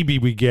maybe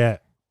we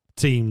get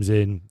teams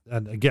in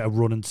and get a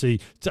run and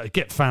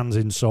get fans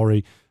in.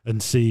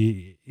 And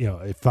see,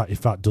 if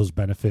that does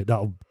benefit.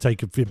 That'll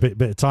take a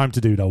bit of time to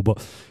do though.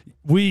 But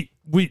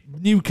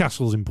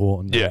Newcastle's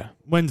important. Yeah.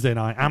 Wednesday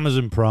night,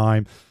 Amazon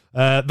Prime.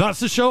 That's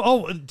the show.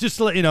 Oh, just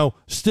to let you know,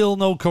 still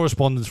no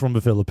correspondence from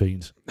the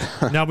Philippines.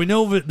 Now, we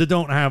know that they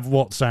don't have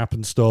WhatsApp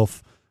and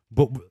stuff,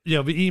 but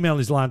the email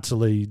is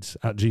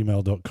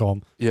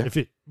ladtoleeds@gmail.com. Yeah.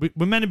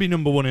 We're meant to be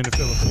number 1 in the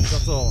Philippines.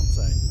 That's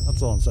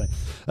all I'm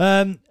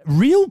saying.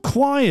 Real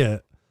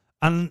quiet,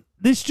 and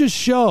this just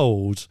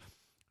shows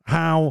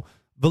how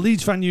the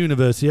Leeds Fan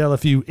University,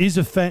 LFU, is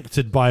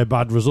affected by a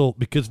bad result,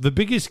 because the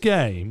biggest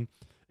game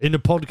in the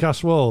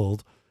podcast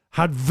world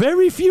had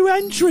very few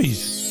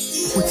entries.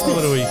 What's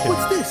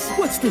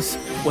this?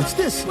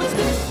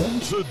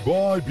 Sponsored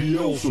by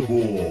Beelzebub.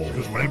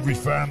 Because when every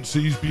fan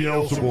sees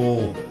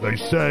Beelzebub, they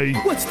say,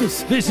 what's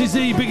this? This is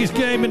the biggest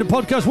game in the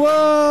podcast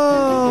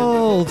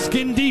world.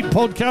 Skin Deep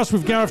podcast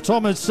with Gareth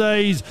Thomas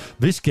says,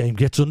 this game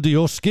gets under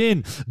your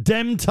skin.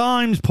 Dem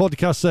Times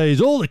podcast says,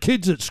 all the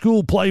kids at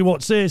school play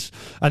what's this.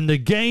 And the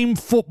Game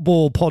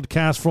Football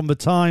podcast from the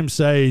Times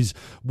says,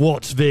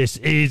 what's this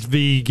is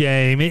the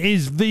game. It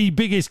is the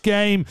biggest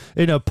game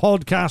in a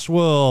podcast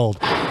world.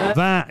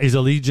 That is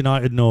a Leeds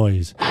United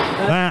noise.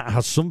 That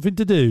has something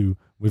to do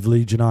with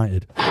Leeds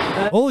United.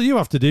 All you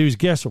have to do is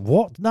guess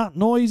what that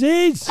noise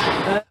is.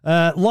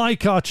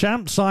 Like our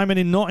champ, Simon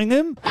in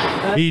Nottingham,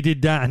 he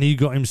did that and he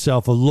got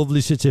himself a lovely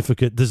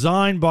certificate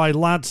designed by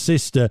Lad's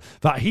sister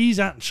that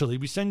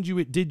we send you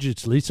it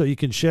digitally so you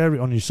can share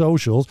it on your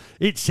socials.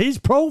 It's his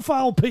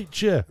profile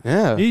picture.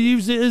 Yeah. He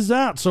used it as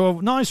that. So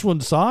nice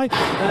one, Si. Let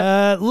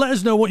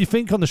us know what you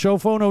think on the show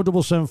phone,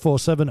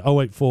 07747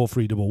 084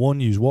 311.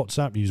 Use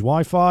WhatsApp, use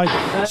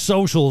Wi-Fi.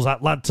 Socials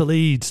at Lad to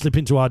Lead. Slip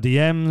into our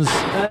DMs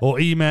or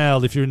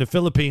email if you're in the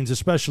Philippines,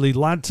 especially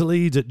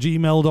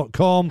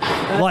ladtoleeds@gmail.com.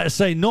 Like I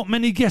say, not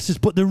many guesses,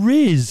 but there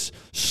is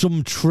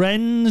some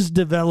trends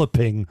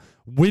developing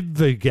with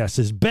the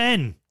guesses.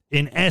 Ben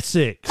in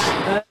Essex.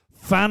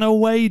 Fan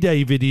away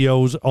day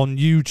videos on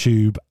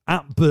YouTube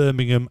at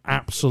Birmingham,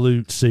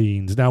 absolute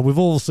scenes. Now, we've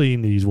all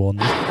seen these ones.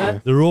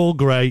 They're all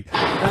great.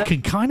 I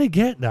can kind of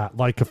get that,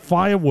 like a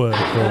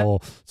firework or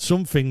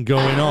something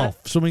going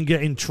off, something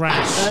getting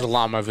trashed.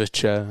 Slam of a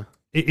chair.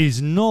 It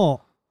is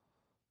not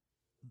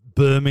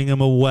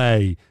Birmingham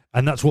away.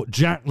 And that's what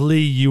Jack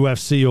Lee,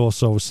 UFC,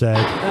 also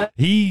said.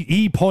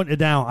 He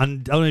pointed out,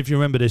 and I don't know if you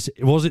remember this,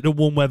 was it the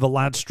one where the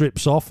lad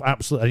strips off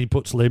absolutely and he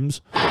puts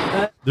limbs?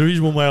 There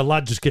is one where a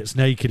lad just gets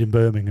naked in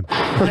Birmingham.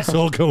 It's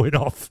all going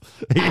off.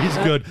 It is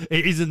good.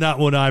 It isn't that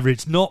one either.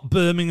 It's not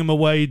Birmingham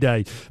away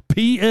day.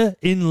 Peter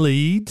in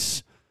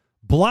Leeds,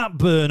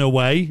 Blackburn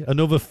away,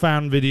 another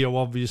fan video,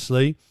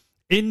 obviously.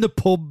 In the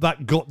pub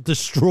that got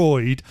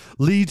destroyed,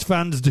 Leeds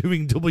fans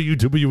doing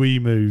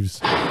WWE moves.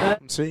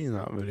 I'm seeing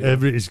that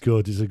video. It's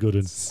good. It's a good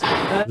one.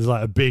 There's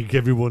like a big,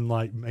 everyone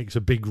like makes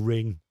a big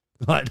ring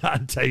like that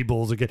and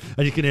tables again.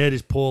 And you can hear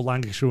this poor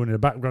Lancashire in the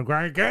background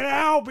going, get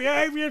out,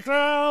 behave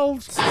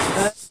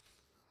yourselves.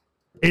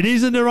 It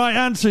isn't the right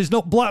answer. It's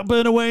not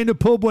Blackburn away in the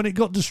pub when it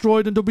got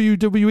destroyed and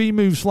WWE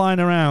moves flying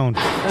around.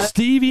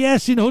 Stevie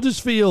S in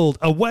Huddersfield,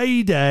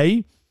 away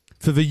day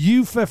for the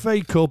Youth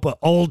FA Cup at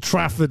Old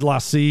Trafford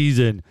last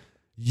season.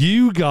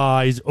 You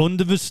guys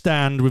under the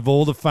stand with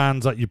all the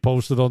fans that you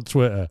posted on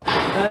Twitter.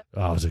 That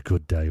was a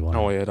good day,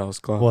 wasn't it? Oh, yeah, that was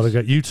class. Well,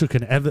 you took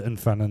an Everton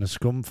fan and a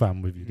Scum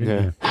fan with you,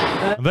 didn't you?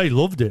 And they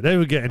loved it. They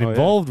were getting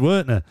involved,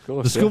 weren't they?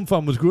 Course, the Scum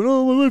fan was going,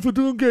 oh, well, if I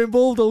don't get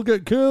involved, I'll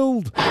get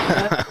killed.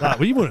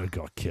 We wouldn't have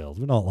got killed.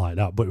 We're not like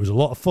that. But it was a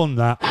lot of fun,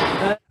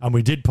 that. And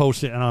we did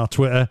post it on our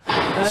Twitter.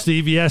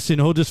 Stevie S in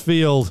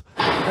Huddersfield.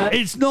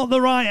 It's not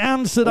the right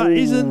answer. That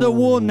isn't the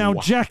one. Now,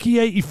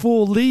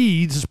 Jackie84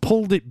 Leeds has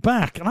pulled it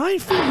back. And I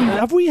think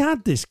have we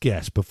had this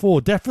guess before?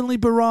 Definitely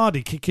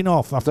Berardi kicking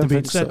off after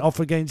being sent off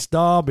against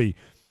Derby.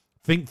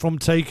 Think from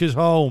Takers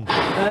Home.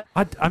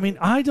 I mean,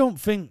 I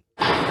don't think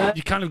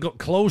you kind of got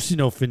close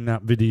enough in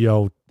that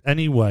video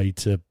anyway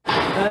to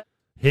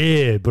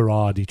hear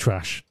Berardi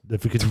trash.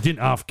 Because he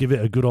didn't half give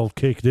it a good old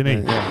kick,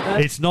 didn't he?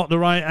 It's not the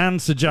right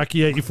answer,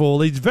 Jackie84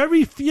 Leeds.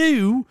 Very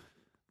few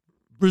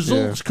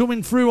results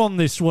coming through on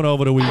this one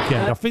over the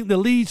weekend. I think the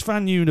Leeds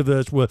fan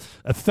universe were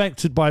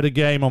affected by the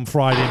game on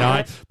Friday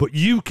night, but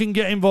you can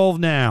get involved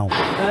now.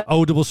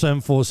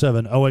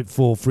 07747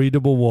 084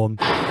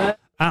 311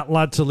 at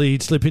Lad to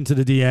Leeds. Slip into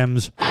the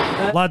DMs.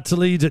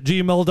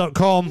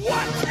 ladtoleeds@gmail.com.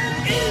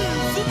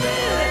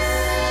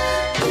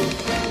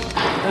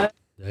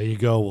 There you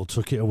go. We'll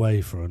tuck it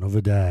away for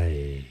another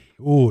day.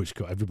 Oh, it's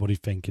got everybody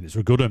thinking. It's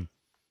a good one.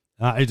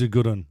 That is a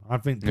good one. I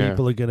think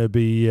people are going to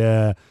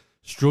be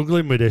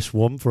struggling with this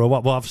one for a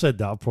while. Well, I've said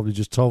that. I've probably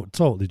just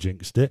totally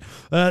jinxed it.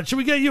 Shall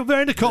we get you up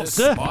there in the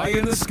copter? The Spy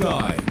in the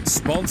Sky,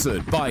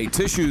 sponsored by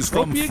tissues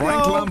from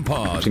Frank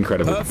Lampard. It's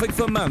incredible. Perfect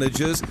for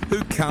managers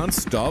who can't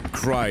stop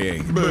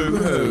crying.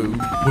 Boo-hoo.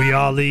 We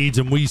are Leeds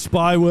and we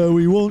spy where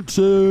we want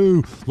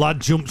to.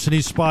 Lad jumps in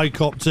his spy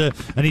copter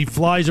and he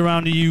flies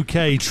around the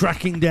UK,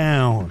 tracking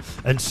down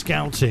and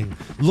scouting,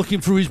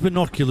 looking through his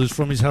binoculars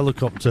from his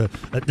helicopter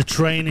at the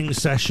training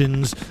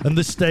sessions and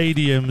the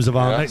stadiums of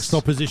our next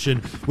opposition,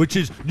 which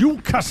is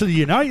Newcastle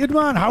United,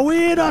 man. How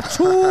are that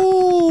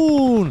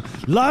tune?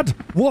 Lad,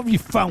 what have you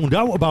found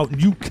out about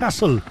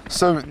Newcastle?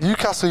 So,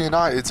 Newcastle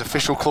United's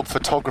official club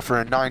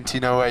photographer in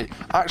 1908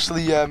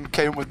 actually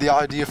came with the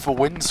idea for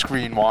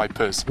windscreen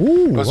wipers.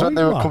 Because when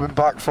they were coming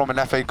back from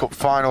an FA Cup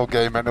final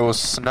game and it was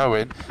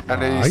snowing,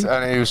 and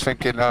he was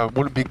thinking,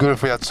 wouldn't it be good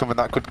if we had something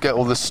that could get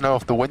all the snow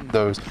off the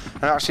windows?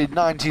 And actually, in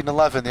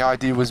 1911, the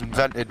idea was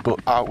invented,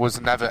 but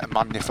was never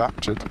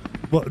manufactured.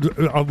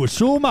 But I was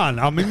so, man,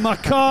 I'm in my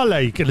car,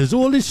 like, and there's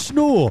all this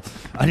snow.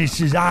 And he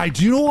says,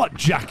 do you know what,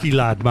 Jackie,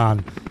 lad,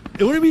 man?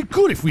 It would be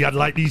good if we had,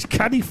 like, these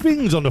caddy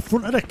things on the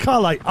front of the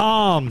car, like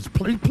arms,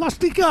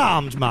 plastic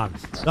arms, man,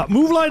 that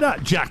move like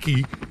that,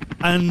 Jackie.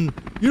 And,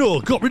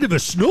 got rid of the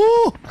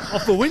snow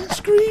off the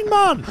windscreen,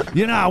 man.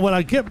 When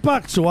I get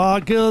back to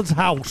our girl's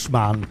house,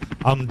 man,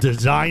 I'm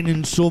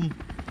designing some.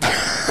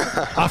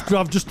 After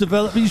I've just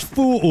developed these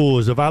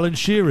photos of Alan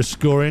Shearer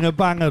scoring a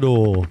banger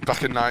door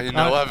back in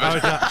 1911.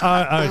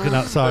 I reckon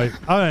that's how it.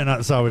 I reckon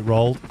that's how it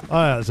rolled.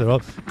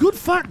 Good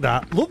fact,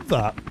 that. Love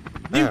that.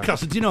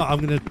 Newcastle. Do you know what?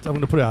 I'm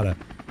gonna put it out there.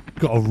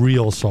 Got a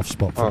real soft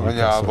spot for Newcastle.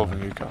 Yeah, I love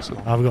Newcastle.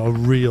 I've got a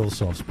real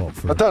soft spot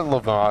for them. I don't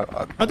love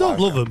them. I don't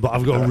love them, but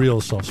I've got a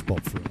real soft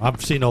spot for them.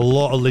 I've seen a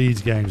lot of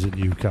Leeds games at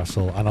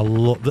Newcastle, and I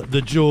love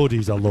the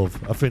Geordies. I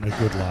love. I think they're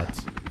good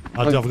lads.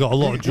 I've got a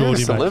lot of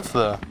Geordie mates. Used to live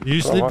there. You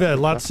used to live there.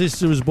 Lad's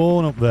sister was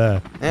born up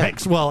there. Yeah.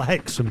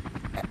 Hexham,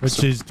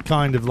 which is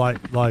kind of like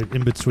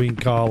in between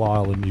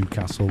Carlisle and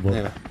Newcastle.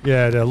 But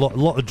there are a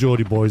lot of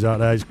Geordie boys out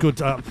there. It's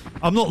good.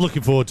 I'm not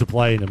looking forward to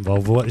playing them, though,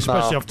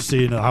 especially after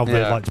seeing how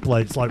they like to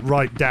play. It's like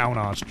right down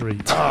our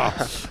street.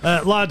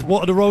 Lad,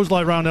 what are the roads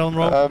like round Elm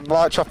Road?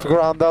 Light traffic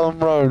around Elm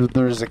Road.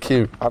 There is a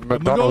queue at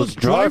McDonald's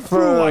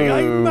drive-through.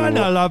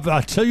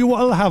 I tell you what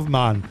I'll have,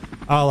 man.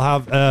 I'll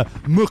have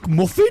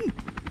McMuffin.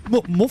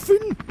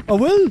 McMuffin? I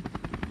will.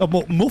 A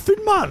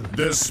McMuffin man.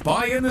 The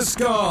Spy in the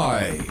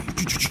Sky.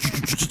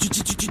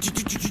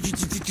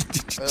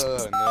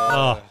 Oh,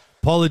 no.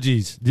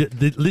 Apologies.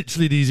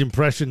 Literally, these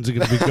impressions are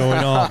going to be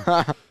going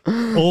on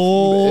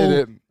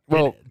all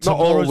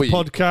tomorrow's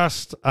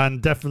podcast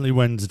and definitely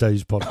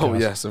Wednesday's podcast. Oh,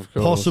 yes, of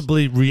course.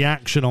 Possibly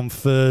reaction on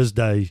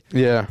Thursday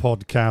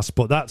podcast.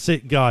 But that's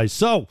it, guys.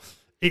 So,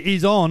 it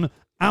is on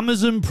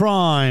Amazon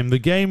Prime. The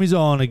game is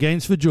on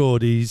against the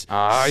Geordies.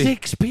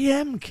 6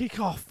 p.m.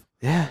 kickoff.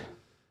 Yeah.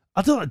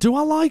 Do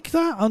I like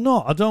that or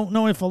not? I don't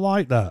know if I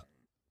like that.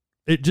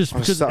 It just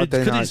because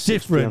it's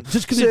different.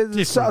 Just because it's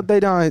different. Saturday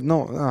night,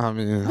 no,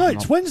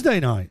 it's Wednesday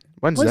night.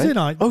 Wednesday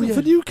night. Oh, yeah.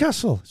 For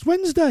Newcastle. It's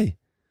Wednesday.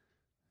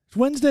 It's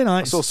Wednesday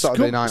night. I saw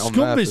Saturday night on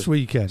Scum there. This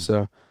weekend.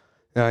 So,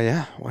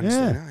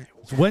 Wednesday night.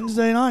 It's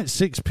Wednesday night,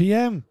 6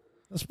 p.m.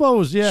 I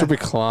suppose, yeah. Should be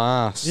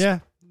class. Yeah.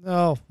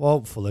 Oh,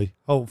 hopefully.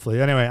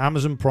 Anyway,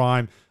 Amazon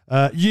Prime.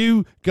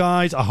 You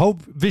guys, I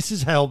hope this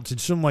has helped in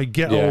some way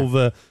get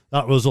over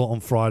that result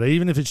on Friday,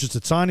 even if it's just a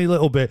tiny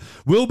little bit.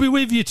 We'll be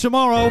with you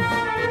tomorrow.